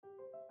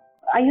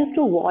I used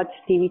to watch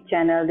TV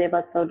channel. There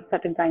was a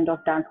certain kind of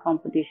dance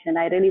competition.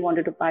 I really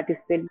wanted to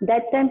participate.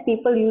 That time,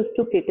 people used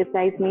to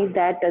criticize me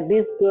that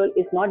this girl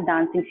is not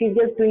dancing. She's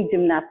just doing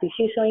gymnastics.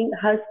 She's showing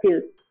her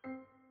skills.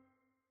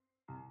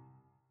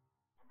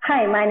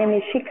 Hi, my name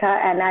is Shikha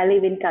and I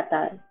live in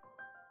Qatar.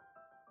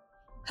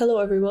 Hello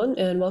everyone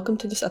and welcome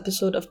to this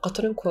episode of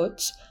Qatar in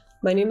Quotes.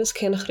 My name is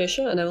Kana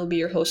Khresha and I will be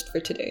your host for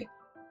today.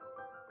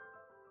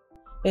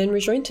 And we're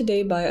joined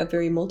today by a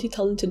very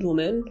multi-talented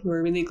woman.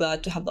 We're really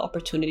glad to have the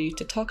opportunity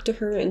to talk to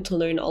her and to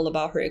learn all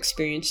about her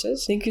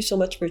experiences. Thank you so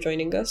much for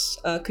joining us.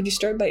 Could you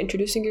start by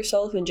introducing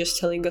yourself and just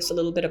telling us a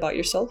little bit about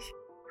yourself?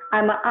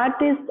 I'm an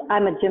artist,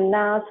 I'm a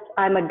gymnast,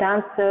 I'm a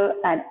dancer,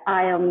 and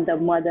I am the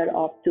mother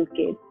of 2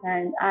 kids.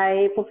 And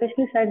I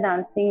professionally started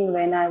dancing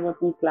when I was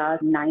in class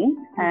 9,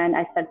 and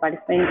I started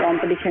participating in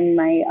competition in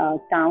my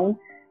town.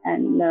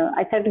 And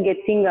I started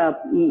getting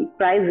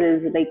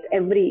prizes like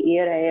every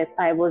year.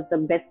 I was the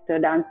best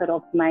dancer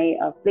of my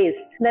place.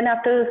 Then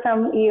after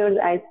some years,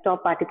 I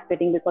stopped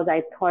participating because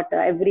I thought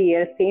every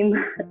year same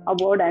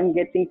award I'm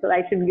getting, so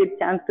I should give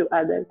chance to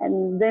others.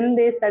 And then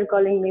they started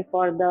calling me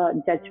for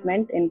the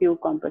judgment in few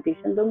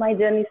competitions. So my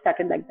journey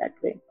started like that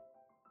way.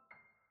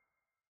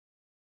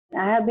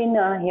 I have been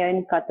here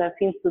in Qatar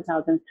since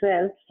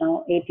 2012,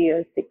 now 8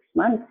 years, 6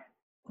 months.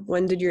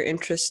 When did your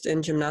interest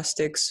in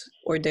gymnastics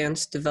or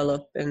dance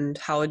develop, and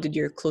how did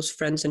your close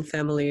friends and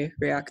family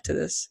react to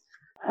this?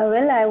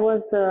 Well, I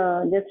was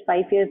just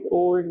 5 years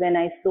old when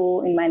I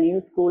saw in my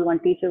new school one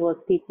teacher was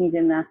teaching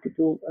gymnastics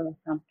to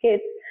some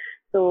kids.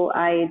 So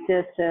I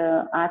just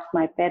asked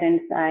my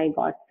parents. I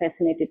got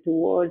fascinated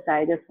towards.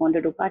 I just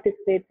wanted to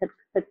participate in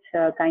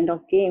such kind of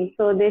game.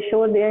 So they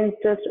showed their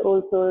interest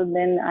also.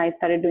 Then I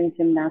started doing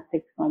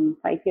gymnastics from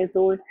 5 years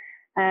old.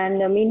 And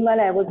meanwhile,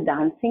 I was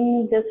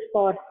dancing just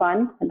for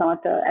fun,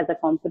 not as a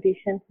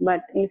competition. But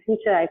in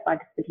future, I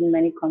participated in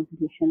many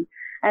competitions.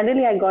 And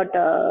really, I got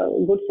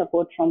good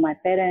support from my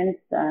parents.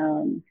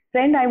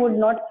 Friend, I would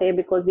not say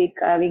because we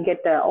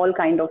get all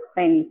kind of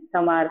friends.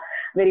 Some are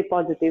very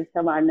positive,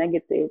 some are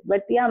negative.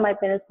 But yeah, my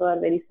parents were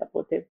very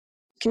supportive.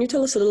 Can you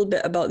tell us a little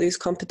bit about these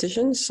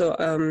competitions? So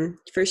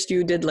first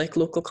you did like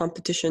local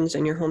competitions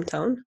in your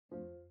hometown?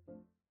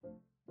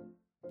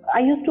 I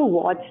used to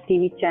watch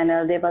TV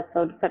channel. There was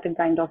a certain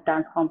kind of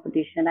dance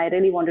competition. I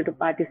really wanted to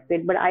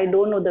participate, but I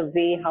don't know the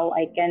way how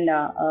I can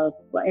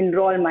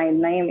enroll my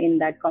name in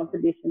that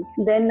competition.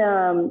 Then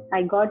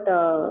I got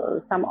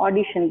some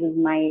auditions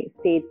in my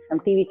state, some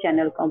TV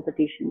channel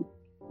competitions.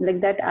 Like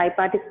that, I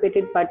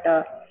participated, but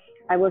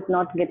I was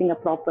not getting a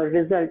proper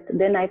result.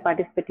 Then I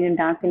participated in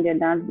Dance India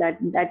Dance.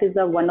 That is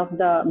one of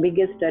the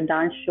biggest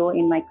dance show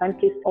in my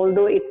country.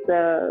 Although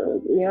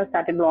it's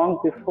started long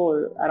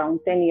before, around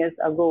 10 years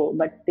ago,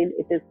 but still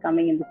it is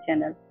coming in the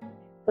channel.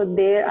 So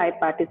there I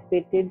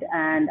participated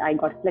and I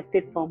got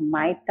selected from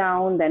my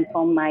town, then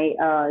from my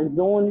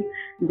zone.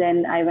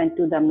 Then I went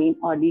to the main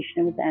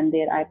auditions and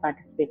there I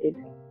participated.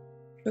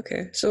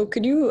 Okay, so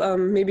could you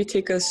maybe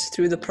take us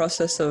through the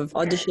process of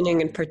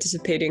auditioning and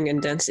participating in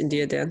Dance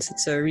India Dance?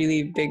 It's a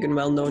really big and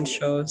well-known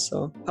show,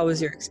 so how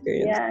was your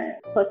experience? Yeah,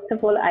 first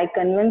of all, I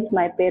convinced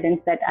my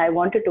parents that I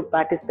wanted to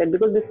participate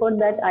because before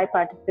that I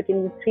participated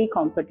in 3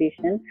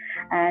 competitions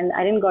and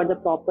I didn't got the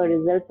proper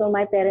results. So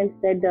my parents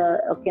said,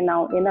 okay,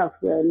 now enough,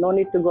 no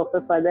need to go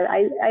further.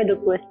 I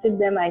requested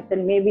them, I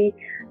said maybe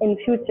in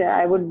future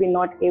I would be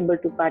not able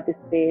to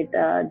participate,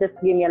 just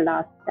give me a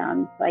last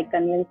chance. So I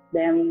convinced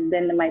them.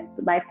 Then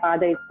my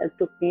father itself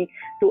took me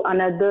to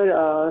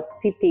another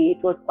city.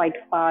 It was quite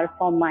far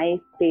from my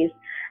place,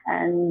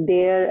 and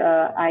there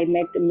I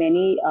met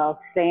many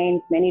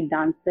friends, many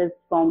dancers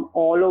from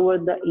all over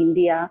the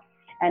India,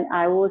 and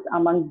I was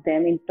among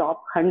them in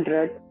top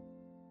 100.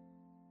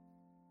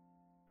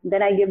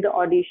 Then I gave the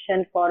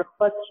audition for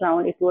first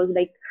round. It was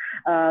like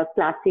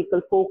classical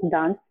folk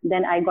dance.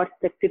 Then I got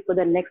selected for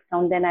the next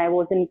round. Then I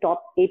was in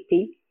top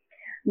 80.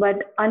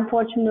 But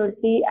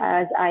unfortunately,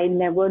 as I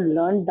never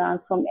learned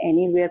dance from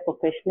anywhere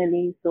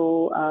professionally,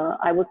 so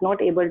I was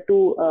not able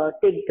to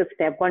take the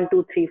step 1,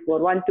 2, 3, 4,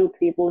 1, 2,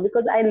 3, 4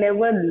 because I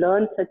never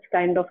learned such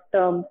kind of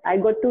terms. I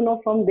got to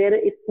know from there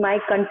it's my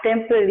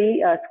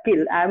contemporary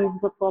skill. I'm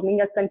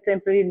performing a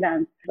contemporary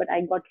dance, but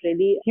I got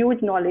really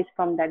huge knowledge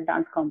from that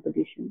dance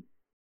competition.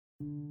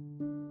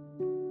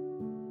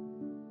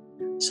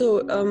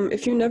 So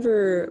if you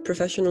never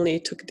professionally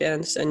took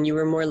dance and you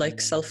were more like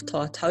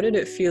self-taught, how did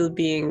it feel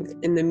being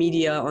in the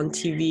media, on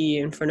TV,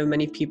 in front of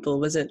many people?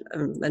 Was it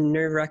a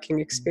nerve-wracking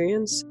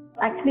experience?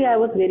 Actually, I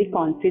was very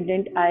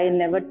confident. I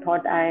never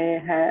thought I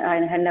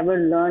had never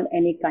learned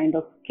any kind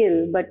of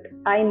skill, but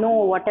I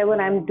know whatever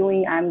I'm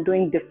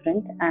doing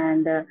different.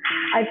 And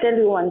I tell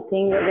you one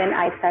thing, when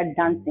I started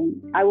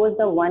dancing, I was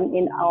the one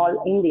in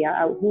all India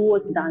who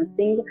was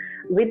dancing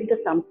with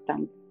some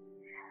stunts.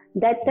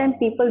 That time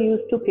people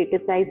used to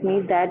criticize me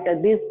that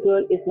this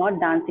girl is not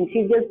dancing,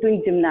 she's just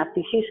doing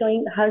gymnastics, she's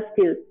showing her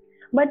skills.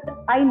 But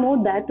I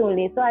know that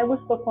only, so I was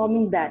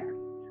performing that.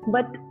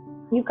 But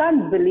you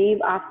can't believe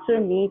after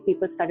me,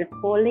 people started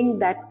following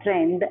that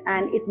trend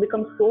and it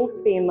became so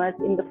famous.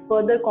 In the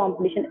further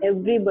competition,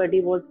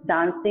 everybody was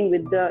dancing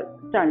with the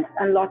stunts,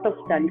 a lot of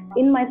stunts.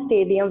 In my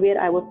stadium where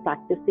I was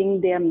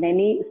practicing, there are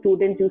many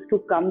students used to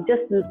come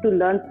just to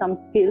learn some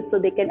skills so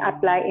they can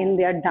apply in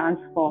their dance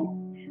form.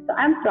 So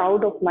I'm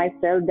proud of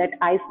myself that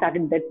I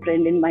started that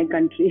trend in my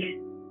country.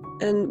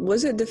 And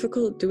was it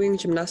difficult doing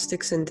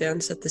gymnastics and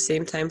dance at the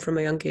same time from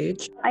a young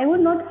age? I would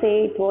not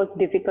say it was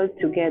difficult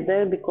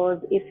together, because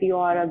if you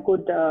are a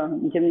good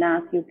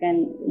gymnast, you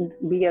can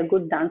be a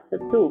good dancer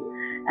too.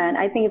 And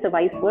I think it's a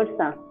vice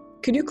versa.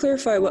 Could you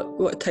clarify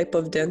what type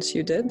of dance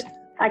you did?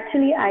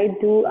 Actually, I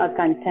do a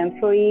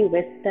contemporary,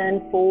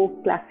 Western,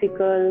 folk,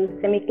 classical,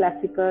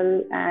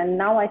 semi-classical, and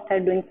now I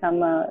started doing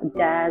some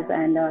jazz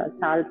and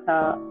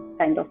salsa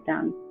kind of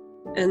dance.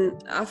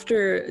 And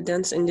after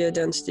Dance India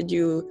Dance, did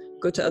you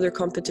go to other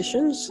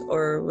competitions,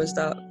 or was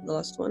that the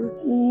last one?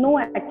 No,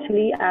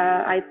 actually,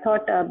 I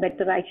thought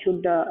better I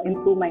should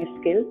improve my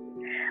skills.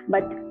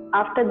 But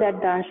after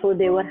that dance show,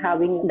 they were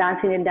having Dance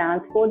India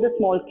Dance for the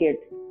small kids,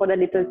 for the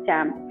little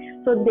champ.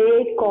 So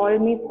they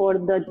called me for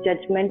the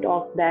judgment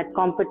of that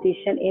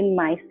competition in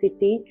my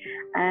city,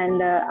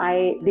 and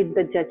I did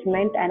the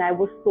judgment, and I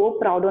was so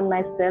proud on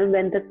myself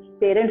when the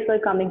parents were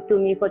coming to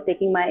me for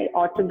taking my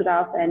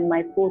autograph and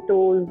my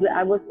photos.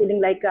 I was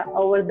feeling like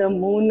over the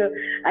moon.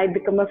 I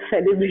become a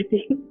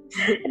celebrity.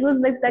 It was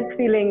like that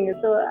feeling.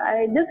 So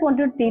I just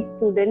wanted to teach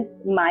students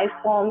my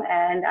form,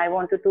 and I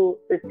wanted to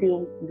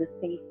pursue this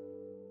thing.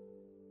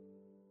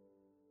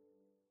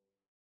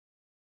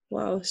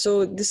 Wow.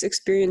 So this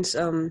experience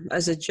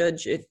as a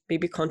judge, it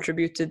maybe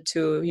contributed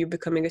to you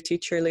becoming a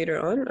teacher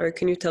later on? Or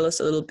can you tell us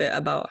a little bit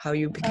about how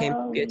you became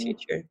to be a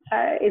teacher?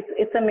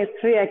 It's a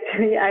mystery,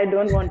 actually. I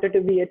don't wanted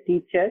to be a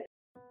teacher.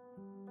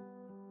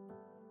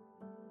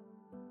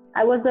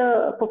 I was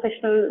a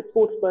professional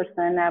sports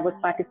person. I was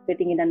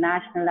participating in a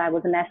national. I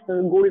was a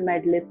national gold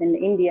medalist in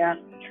India,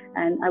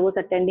 and I was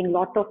attending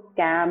lot of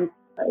camps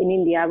in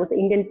India. I was an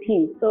Indian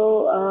team.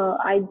 So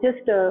I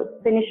just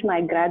finished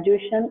my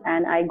graduation,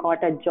 and I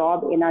got a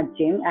job in a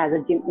gym as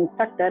a gym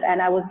instructor,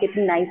 and I was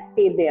getting nice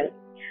pay there.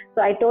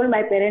 So I told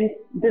my parents,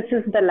 this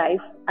is the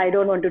life. I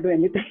don't want to do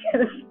anything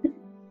else.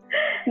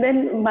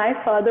 Then my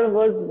father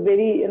was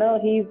very,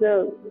 he's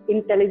a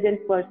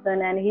intelligent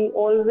person, and he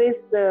always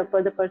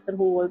was the person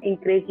who was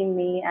encouraging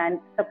me and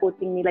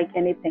supporting me like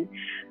anything.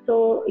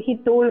 So he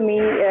told me,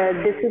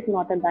 this is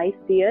not a life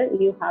here.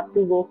 You have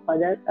to go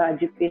further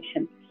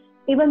education.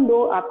 Even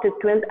though after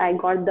 12th, I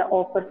got the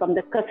offer from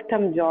the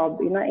custom job,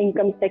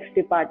 income tax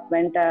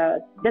department.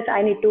 Just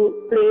I need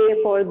to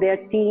play for their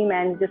team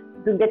and just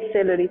to get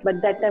salary.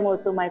 But that time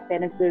also my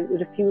parents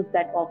refused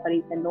that offer.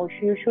 He said, no,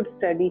 you should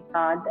study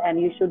hard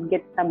and you should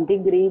get some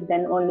degree,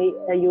 then only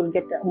you'll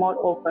get more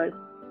offers.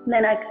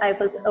 Then I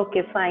was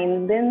okay,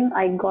 fine. Then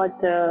I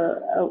got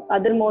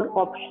other more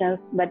options,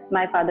 but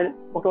my father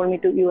told me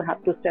you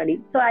have to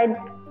study. So I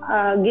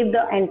give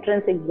the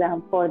entrance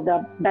exam for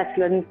the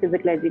bachelor in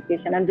physical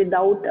education, and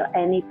without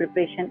any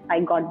preparation, I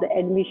got the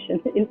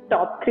admission in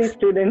top 3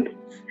 students.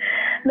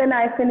 Then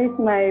I finished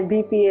my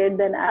BPA.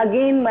 Then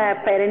again, my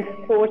parents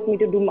forced me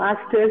to do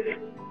masters.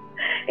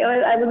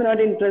 I was not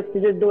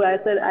interested to do. I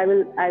said I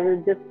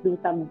will just do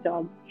some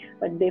job,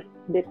 but they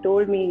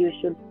told me you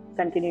should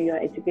continue your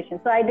education.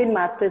 So I did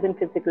masters in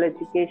physical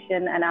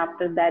education, and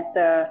after that,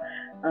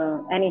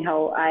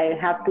 anyhow, I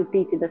have to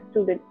teach the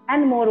students.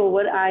 And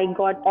moreover, I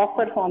got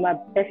offer from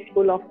a best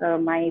school of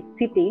my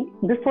city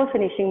before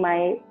finishing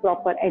my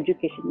proper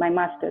education, my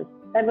masters.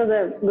 That was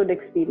a good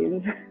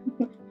experience.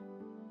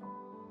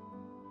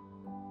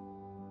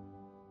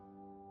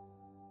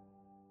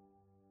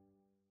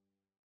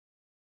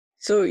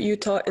 So you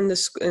taught in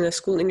a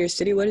school in your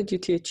city. What did you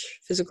teach?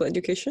 Physical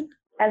education?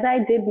 As I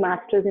did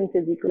masters in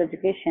physical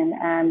education,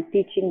 I'm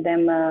teaching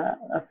them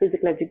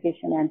physical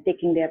education and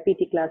taking their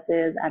PT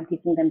classes. I'm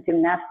teaching them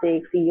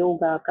gymnastics,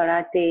 yoga,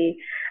 karate,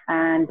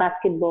 and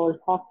basketball,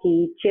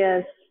 hockey,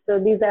 chess. So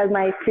these are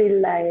my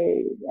field.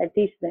 I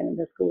teach them in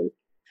the school.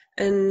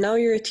 And now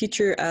you're a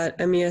teacher at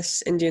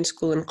MES Indian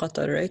School in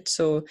Qatar, right?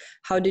 So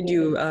how did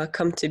you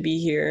come to be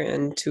here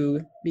and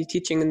to be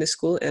teaching in the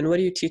school? And what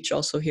do you teach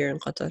also here in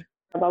Qatar?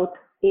 About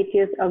 8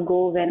 years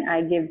ago, when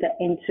I gave the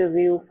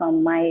interview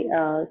from my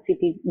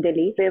city,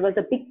 Delhi, there was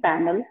a big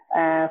panel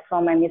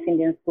from MES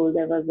Indian School.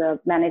 There was a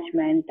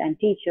management and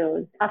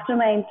teachers. After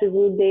my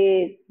interview,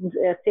 they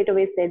straight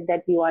away said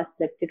that you are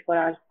selected for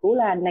our school,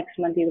 and next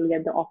month you will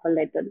get the offer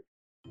letter.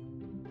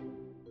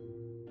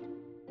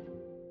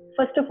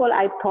 First of all,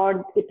 I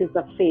thought it is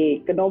a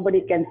fake.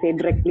 Nobody can say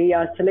directly you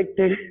are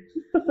selected.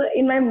 So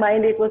in my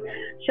mind, it was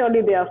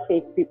surely they are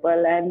fake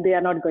people and they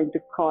are not going to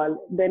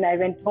call. Then I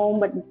went home,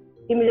 but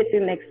immediately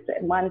next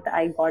month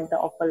I got the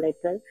offer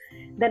letter.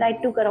 Then I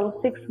took around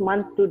 6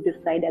 months to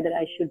decide whether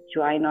I should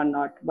join or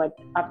not. But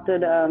after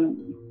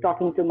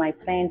talking to my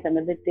friends and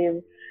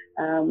relatives,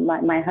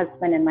 my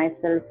husband and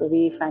myself, so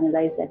we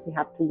finalized that we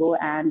have to go,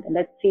 and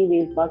let's see,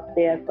 we work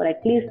there for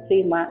at least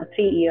 3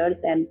 years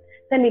and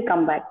then we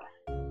come back.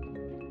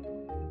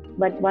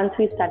 But once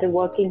we started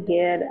working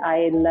here,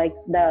 I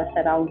liked the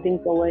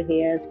surroundings over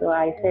here. So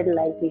I said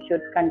like we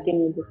should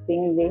continue the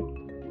same way.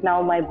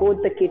 Now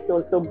both the kids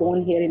also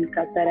born here in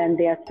Qatar and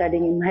they are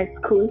studying in my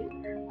school.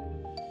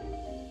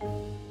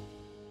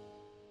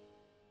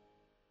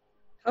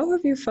 How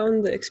have you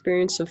found the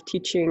experience of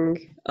teaching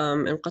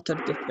in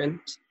Qatar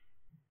different?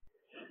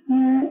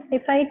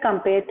 If I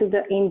compare to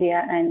the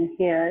India and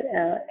here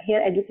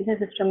education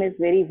system is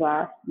very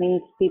vast.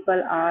 Means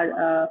people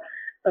are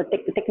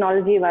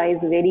technology-wise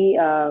very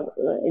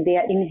they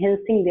are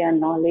enhancing their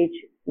knowledge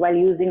while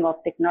using of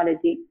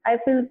technology. I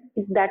feel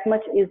that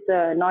much is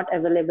not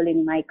available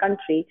in my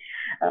country.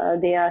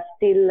 They are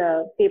still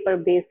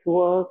paper-based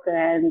work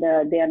and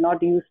they are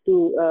not used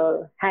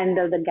to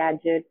handle the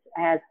gadgets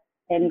as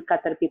in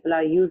Qatar people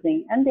are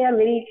using, and they are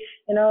very,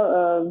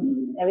 a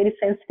very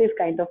sensitive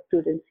kind of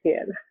students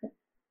here.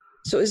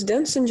 So is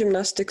dance and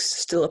gymnastics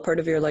still a part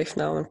of your life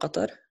now in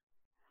Qatar?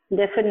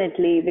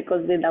 Definitely,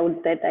 because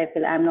without that, I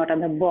feel I'm not on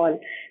the ball.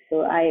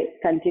 So I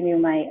continue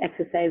my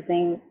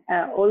exercising.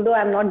 Although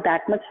I'm not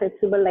that much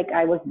flexible like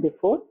I was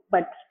before,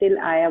 but still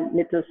I am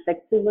little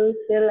flexible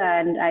still,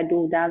 and I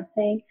do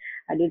dancing,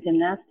 I do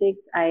gymnastics,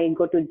 I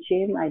go to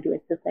gym, I do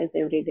exercise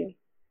every day.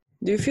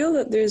 Do you feel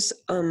that there's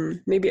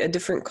maybe a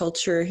different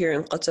culture here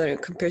in Qatar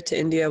compared to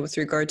India with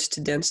regards to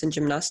dance and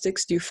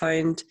gymnastics? Do you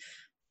find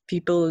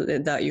people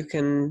that you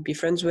can be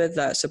friends with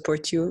that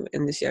support you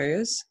in these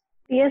areas?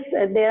 Yes,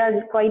 there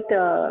are quite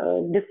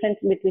a difference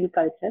between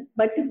culture,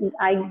 but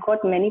I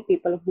got many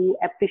people who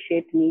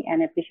appreciate me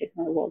and appreciate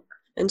my work.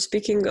 And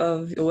speaking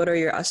of, what are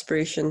your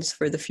aspirations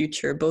for the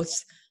future,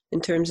 both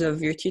in terms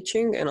of your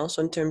teaching and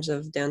also in terms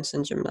of dance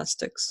and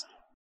gymnastics?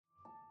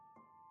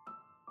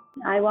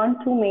 I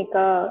want to make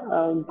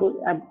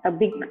a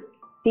big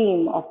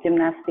team of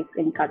gymnastics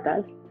in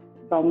Qatar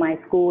from my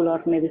school or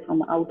maybe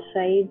from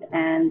outside.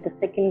 And the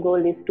second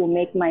goal is to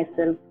make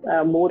myself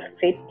more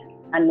fit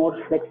and more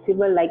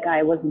flexible like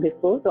I was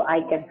before, so I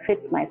can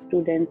fit my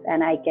students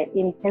and I can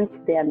enhance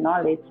their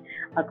knowledge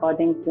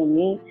according to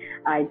me.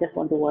 I just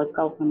want to work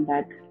out on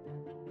that.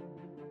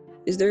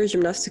 Is there a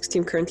gymnastics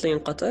team currently in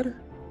Qatar?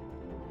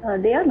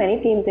 There are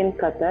many teams in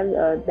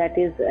Qatar that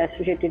is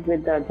associated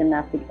with the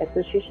Gymnastics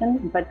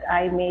Association, but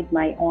I made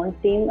my own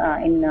team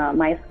in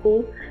my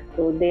school.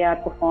 So they are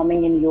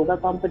performing in yoga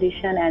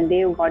competition and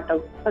they got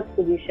a first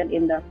position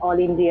in the All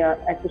India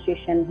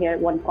Association here.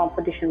 One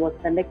competition was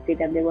conducted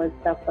and there was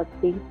the first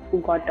team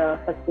who got a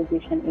first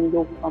position in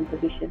yoga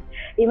competition.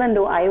 Even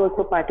though I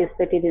also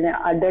participated in an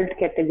adult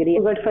category,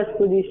 I got first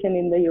position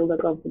in the yoga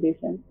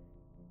competition.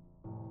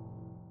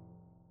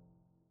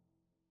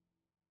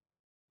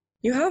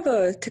 You have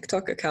a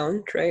TikTok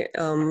account, right?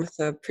 With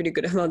a pretty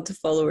good amount of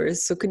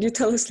followers. So could you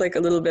tell us like a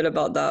little bit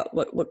about that?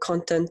 What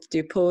content do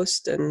you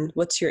post and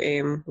what's your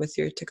aim with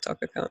your TikTok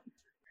account?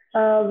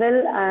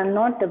 Well, I'm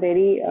not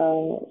very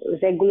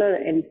regular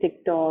in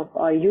TikTok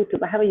or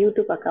YouTube. I have a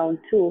YouTube account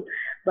too,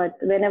 but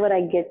whenever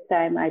I get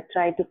time, I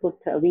try to put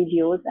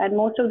videos, and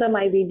most of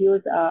my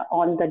videos are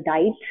on the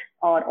diet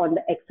or on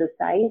the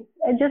exercise.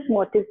 I just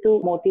wanted to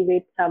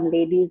motivate some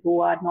ladies who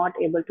are not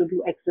able to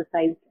do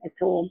exercise at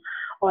home,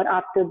 or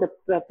after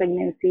the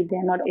pregnancy,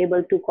 they're not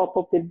able to cope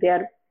up with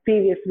their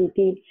previous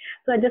routine.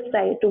 So I just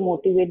try to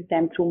motivate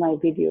them through my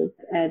videos,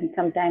 and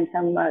sometimes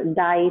some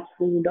diet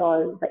food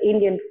or the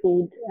Indian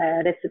food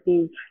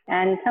recipes,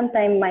 and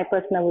sometimes my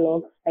personal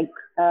vlogs like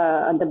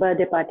the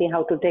birthday party,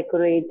 how to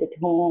decorate at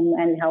home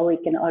and how we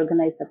can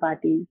organize the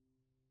party.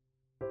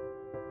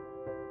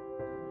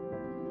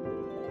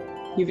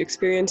 You've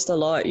experienced a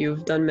lot,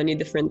 you've done many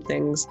different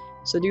things.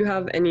 So do you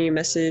have any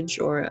message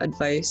or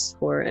advice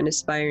for an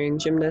aspiring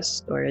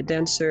gymnast or a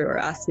dancer or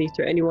athlete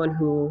or anyone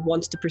who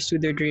wants to pursue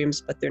their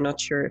dreams but they're not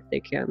sure if they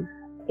can?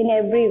 In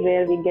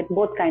everywhere, we get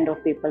both kind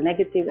of people,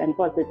 negative and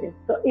positive.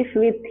 So if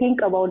we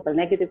think about the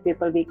negative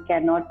people, we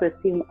cannot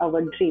pursue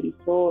our dreams.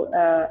 So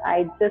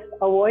I just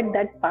avoid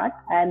that part,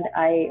 and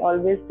I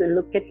always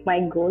look at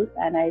my goals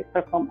and I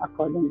perform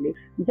accordingly.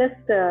 Just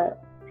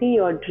see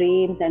your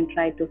dreams and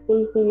try to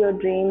fulfill your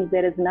dreams.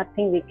 There is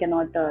nothing we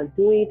cannot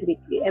do it.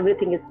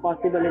 Everything is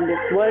possible in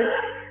this world.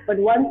 But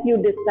once you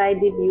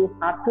decided you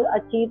have to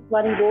achieve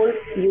one goal,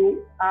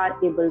 you are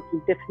able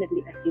to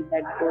definitely achieve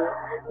that goal.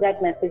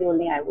 That message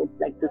only I would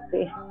like to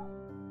say.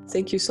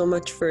 Thank you so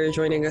much for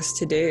joining us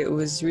today. It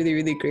was really,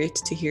 really great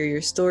to hear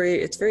your story.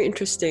 It's very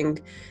interesting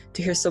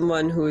to hear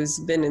someone who's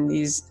been in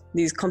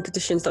these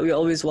competitions that we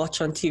always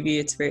watch on TV.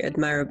 It's very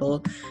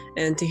admirable.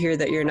 And to hear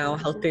that you're now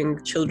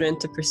helping children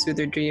to pursue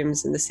their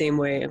dreams in the same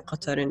way in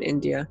Qatar and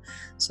India.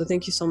 So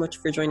thank you so much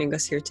for joining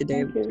us here today.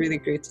 It was really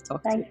great to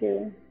talk to you. Thank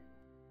you.